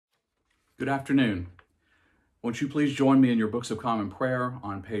Good afternoon. Won't you please join me in your books of common prayer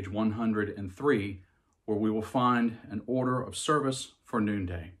on page 103, where we will find an order of service for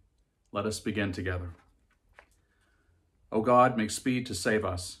noonday. Let us begin together. O God, make speed to save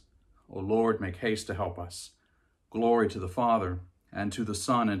us. O Lord, make haste to help us. Glory to the Father, and to the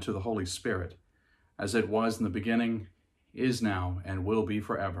Son, and to the Holy Spirit, as it was in the beginning, is now, and will be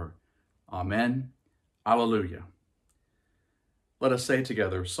forever. Amen. Alleluia. Let us say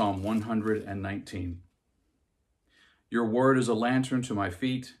together Psalm 119. Your word is a lantern to my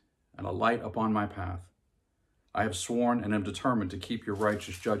feet and a light upon my path. I have sworn and am determined to keep your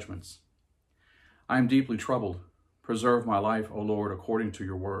righteous judgments. I am deeply troubled. Preserve my life, O Lord, according to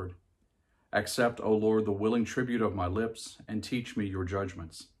your word. Accept, O Lord, the willing tribute of my lips and teach me your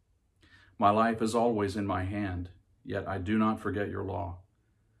judgments. My life is always in my hand, yet I do not forget your law.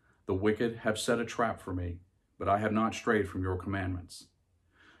 The wicked have set a trap for me, but I have not strayed from your commandments.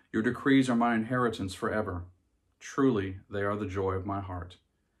 Your decrees are my inheritance forever. Truly, they are the joy of my heart.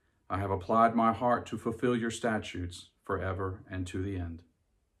 I have applied my heart to fulfill your statutes forever and to the end.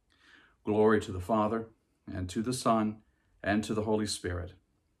 Glory to the Father, and to the Son, and to the Holy Spirit,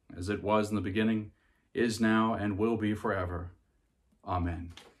 as it was in the beginning, is now, and will be forever.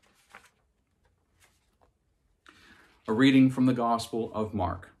 Amen. A reading from the Gospel of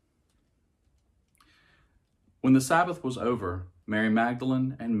Mark. When the Sabbath was over, Mary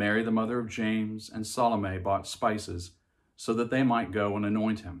Magdalene and Mary, the mother of James, and Salome bought spices so that they might go and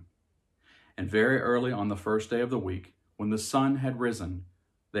anoint him. And very early on the first day of the week, when the sun had risen,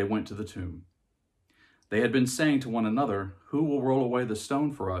 they went to the tomb. They had been saying to one another, "Who will roll away the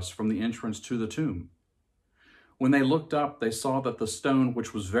stone for us from the entrance to the tomb?" When they looked up, they saw that the stone,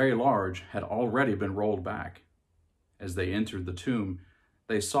 which was very large, had already been rolled back. As they entered the tomb,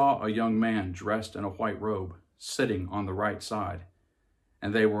 they saw a young man dressed in a white robe, sitting on the right side,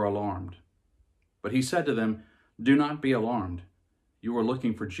 and they were alarmed. But he said to them, "Do not be alarmed. You are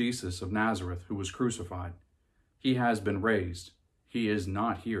looking for Jesus of Nazareth, who was crucified. He has been raised. He is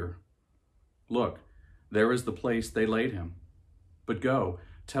not here. Look, there is the place they laid him. But go,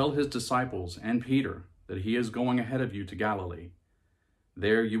 tell his disciples and Peter that he is going ahead of you to Galilee.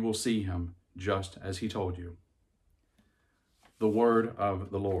 There you will see him, just as he told you." The word of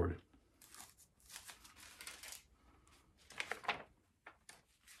the Lord.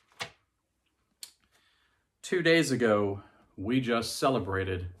 Two days ago, we just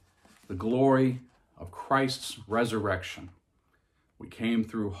celebrated the glory of Christ's resurrection. We came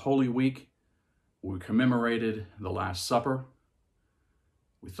through Holy Week. We commemorated the Last Supper.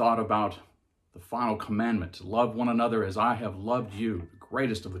 We thought about the final commandment, to love one another as I have loved you, the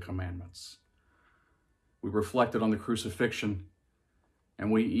greatest of the commandments. We reflected on the crucifixion,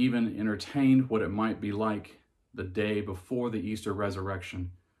 and we even entertained what it might be like the day before the Easter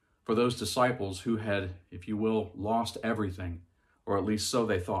resurrection for those disciples who had, if you will, lost everything, or at least so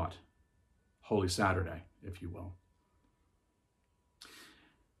they thought. Holy Saturday, if you will.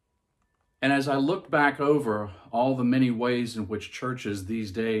 And as I look back over all the many ways in which churches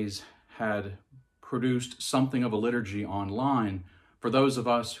these days had produced something of a liturgy online for those of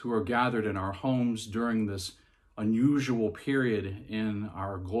us who are gathered in our homes during this unusual period in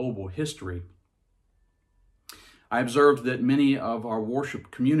our global history, I observed that many of our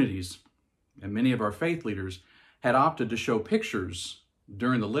worship communities and many of our faith leaders had opted to show pictures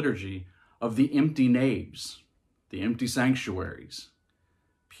during the liturgy of the empty naves, the empty sanctuaries,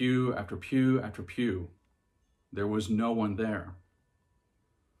 pew after pew after pew. There was no one there.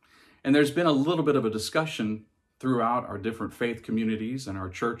 And there's been a little bit of a discussion throughout our different faith communities and our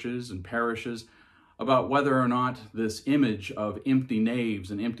churches and parishes about whether or not this image of empty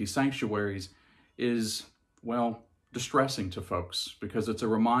naves and empty sanctuaries is, well, distressing to folks, because it's a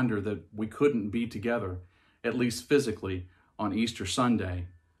reminder that we couldn't be together, at least physically, on Easter Sunday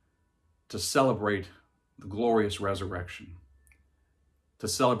to celebrate the glorious resurrection, to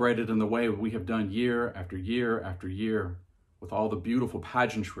celebrate it in the way we have done year after year after year, with all the beautiful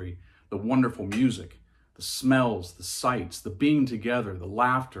pageantry, the wonderful music, the smells, the sights, the being together, the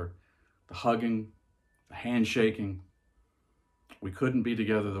laughter, the hugging, the handshaking. We couldn't be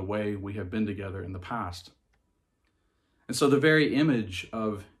together the way we have been together in the past. And so the very image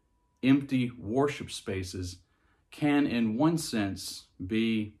of empty worship spaces can, in one sense,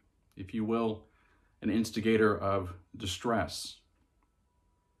 be, if you will, an instigator of distress.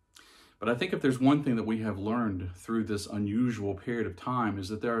 But I think if there's one thing that we have learned through this unusual period of time is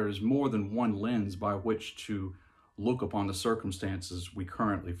that there is more than one lens by which to look upon the circumstances we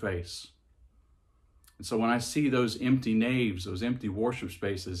currently face. And so when I see those empty naves, those empty worship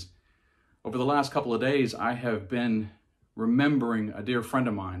spaces, over the last couple of days, I have been remembering a dear friend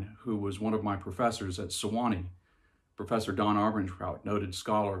of mine who was one of my professors at Sewanee, Professor Don Armentrout, noted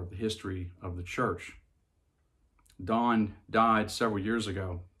scholar of the history of the church. Don died several years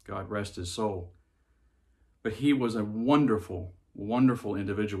ago, God rest his soul. But he was a wonderful, wonderful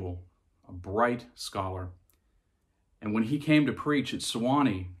individual, a bright scholar. And when he came to preach at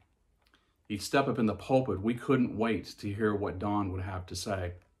Sewanee, he'd step up in the pulpit. We couldn't wait to hear what Don would have to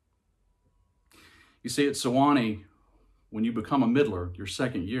say. You see, at Sewanee, when you become a middler, your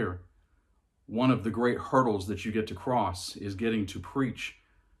second year, one of the great hurdles that you get to cross is getting to preach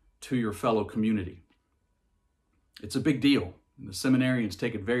to your fellow community. It's a big deal. The seminarians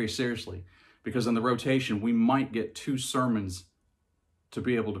take it very seriously because in the rotation, we might get 2 sermons to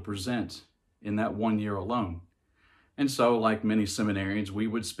be able to present in that 1 year alone. And so, like many seminarians, we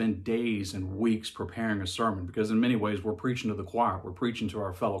would spend days and weeks preparing a sermon because in many ways we're preaching to the choir. We're preaching to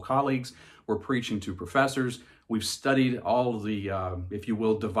our fellow colleagues. We're preaching to professors. We've studied all the, if you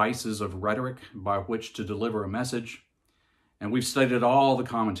will, devices of rhetoric by which to deliver a message. And we've studied all the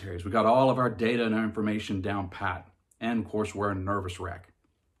commentaries. We got all of our data and our information down pat. And of course, we're a nervous wreck.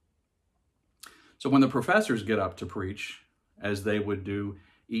 So when the professors get up to preach, as they would do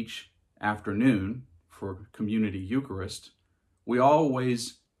each afternoon for community Eucharist, we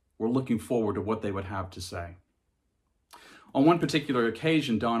always were looking forward to what they would have to say. On one particular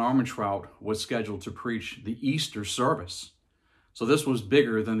occasion, Don Armentrout was scheduled to preach the Easter service. So this was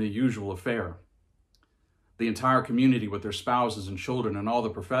bigger than the usual affair. The entire community with their spouses and children and all the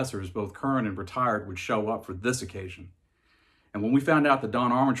professors, both current and retired, would show up for this occasion. And when we found out that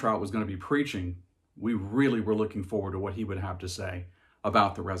Don Armentrout was going to be preaching, we really were looking forward to what he would have to say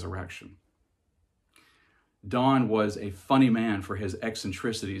about the resurrection. Don was a funny man for his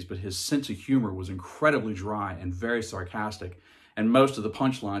eccentricities, but his sense of humor was incredibly dry and very sarcastic. And most of the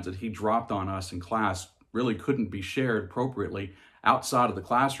punchlines that he dropped on us in class really couldn't be shared appropriately outside of the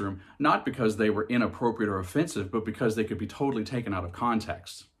classroom, not because they were inappropriate or offensive, but because they could be totally taken out of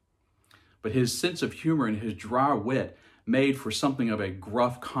context. But his sense of humor and his dry wit made for something of a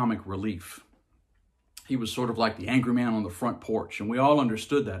gruff comic relief. He was sort of like the angry man on the front porch, and we all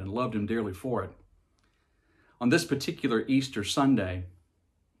understood that and loved him dearly for it. On this particular Easter Sunday,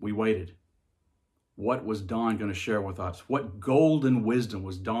 we waited. What was Don going to share with us? What golden wisdom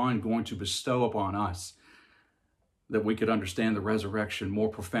was Don going to bestow upon us that we could understand the resurrection more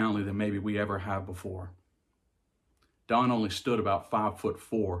profoundly than maybe we ever have before? Don only stood about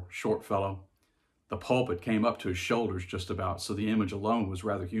 5'4", short fellow. The pulpit came up to his shoulders just about, so the image alone was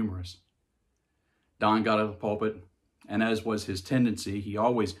rather humorous. Don got out of the pulpit, and as was his tendency, he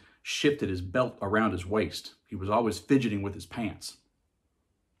always shifted his belt around his waist. He was always fidgeting with his pants.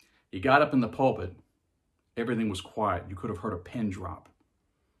 He got up in the pulpit. Everything was quiet. You could have heard a pin drop.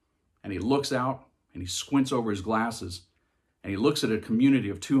 And he looks out, and he squints over his glasses, and he looks at a community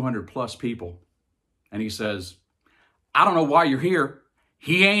of 200 plus people, and he says, "I don't know why you're here.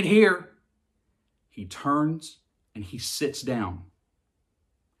 He ain't here." He turns and he sits down.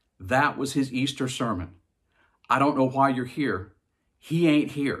 That was his Easter sermon. I don't know why you're here. He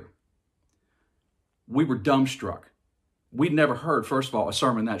ain't here. We were dumbstruck. We'd never heard, first of all, a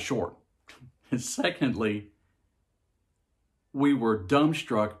sermon that short. And secondly, we were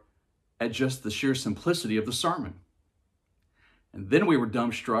dumbstruck at just the sheer simplicity of the sermon. And then we were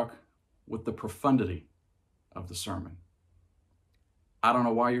dumbstruck with the profundity of the sermon. I don't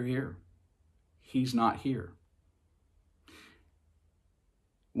know why you're here. He's not here.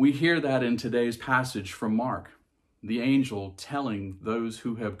 We hear that in today's passage from Mark, the angel telling those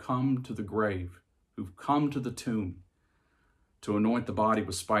who have come to the grave, who've come to the tomb to anoint the body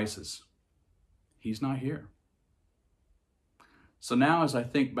with spices. He's not here. So now as I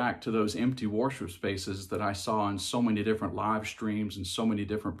think back to those empty worship spaces that I saw in so many different live streams and so many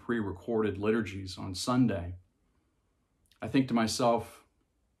different pre-recorded liturgies on Sunday, I think to myself,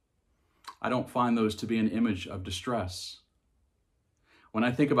 I don't find those to be an image of distress. When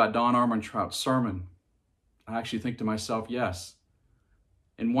I think about Don Armentrout's sermon, I actually think to myself, yes,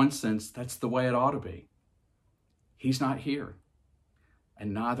 in one sense, that's the way it ought to be. He's not here,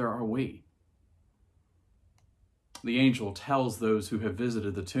 and neither are we. The angel tells those who have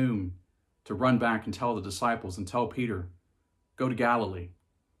visited the tomb to run back and tell the disciples and tell Peter, go to Galilee.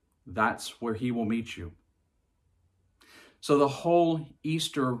 That's where he will meet you. So the whole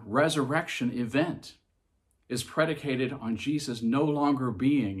Easter resurrection event is predicated on Jesus no longer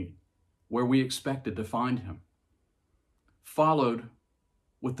being where we expected to find him, followed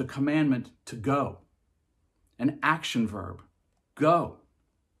with the commandment to go, an action verb, go.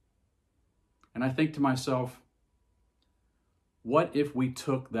 And I think to myself, what if we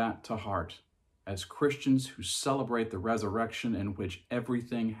took that to heart as Christians who celebrate the resurrection in which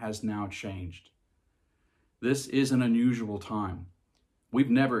everything has now changed. This is an unusual time. We've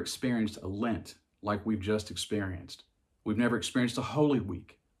never experienced a Lent like we've just experienced. We've never experienced a Holy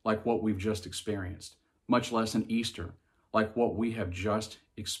Week like what we've just experienced, much less an Easter like what we have just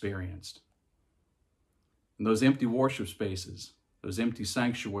experienced. And those empty worship spaces, those empty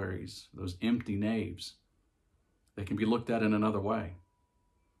sanctuaries, those empty naves, they can be looked at in another way.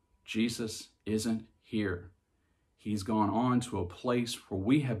 Jesus isn't here. He's gone on to a place where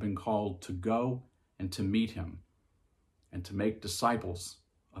we have been called to go and to meet him and to make disciples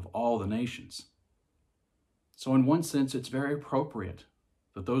of all the nations. So in one sense, it's very appropriate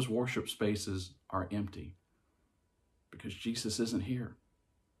that those worship spaces are empty because Jesus isn't here.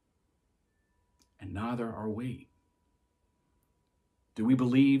 And neither are we. Do we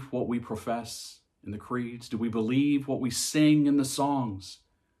believe what we profess in the creeds? Do we believe what we sing in the songs?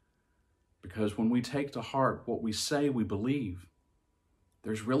 Because when we take to heart what we say we believe,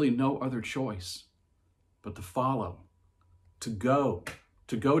 there's really no other choice but to follow, to go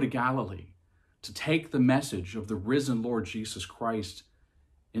to Galilee, to take the message of the risen Lord Jesus Christ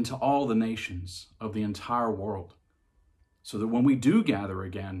into all the nations of the entire world, so that when we do gather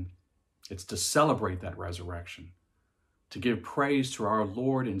again, it's to celebrate that resurrection, to give praise to our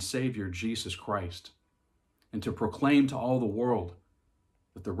Lord and Savior Jesus Christ, and to proclaim to all the world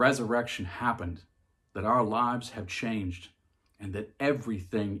that the resurrection happened, that our lives have changed, and that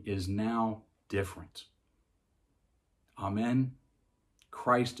everything is now different. Amen.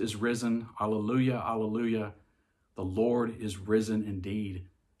 Christ is risen. Alleluia, alleluia. The Lord is risen indeed.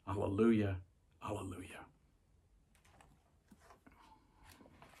 Alleluia, alleluia.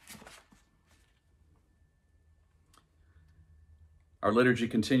 Our liturgy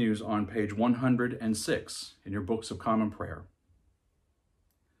continues on page 106 in your books of common prayer.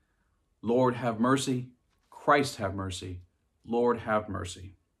 Lord, have mercy. Christ, have mercy. Lord, have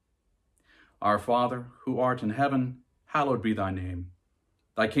mercy. Our Father, who art in heaven, hallowed be thy name.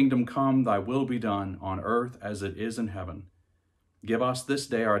 Thy kingdom come, thy will be done on earth as it is in heaven. Give us this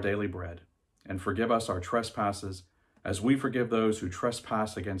day our daily bread, and forgive us our trespasses as we forgive those who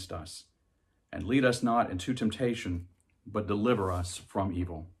trespass against us. And lead us not into temptation, but deliver us from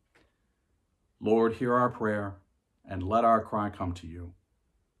evil. Lord, hear our prayer, and let our cry come to you.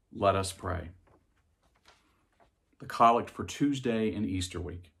 Let us pray. The Collect for Tuesday in Easter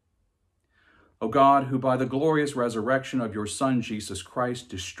week. O God, who by the glorious resurrection of your Son, Jesus Christ,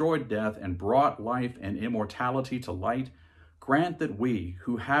 destroyed death and brought life and immortality to light, grant that we,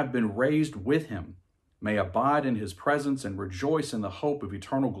 who have been raised with him, may abide in his presence and rejoice in the hope of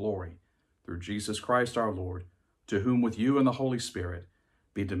eternal glory, through Jesus Christ our Lord, to whom with you and the Holy Spirit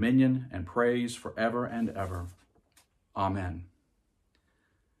be dominion and praise forever and ever. Amen.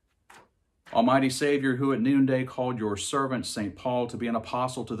 Almighty Savior, who at noonday called your servant St. Paul to be an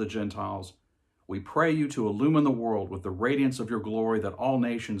apostle to the Gentiles, we pray you to illumine the world with the radiance of your glory, that all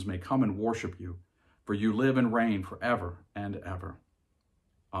nations may come and worship you, for you live and reign forever and ever.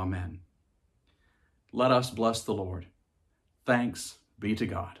 Amen. Let us bless the Lord. Thanks be to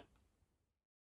God.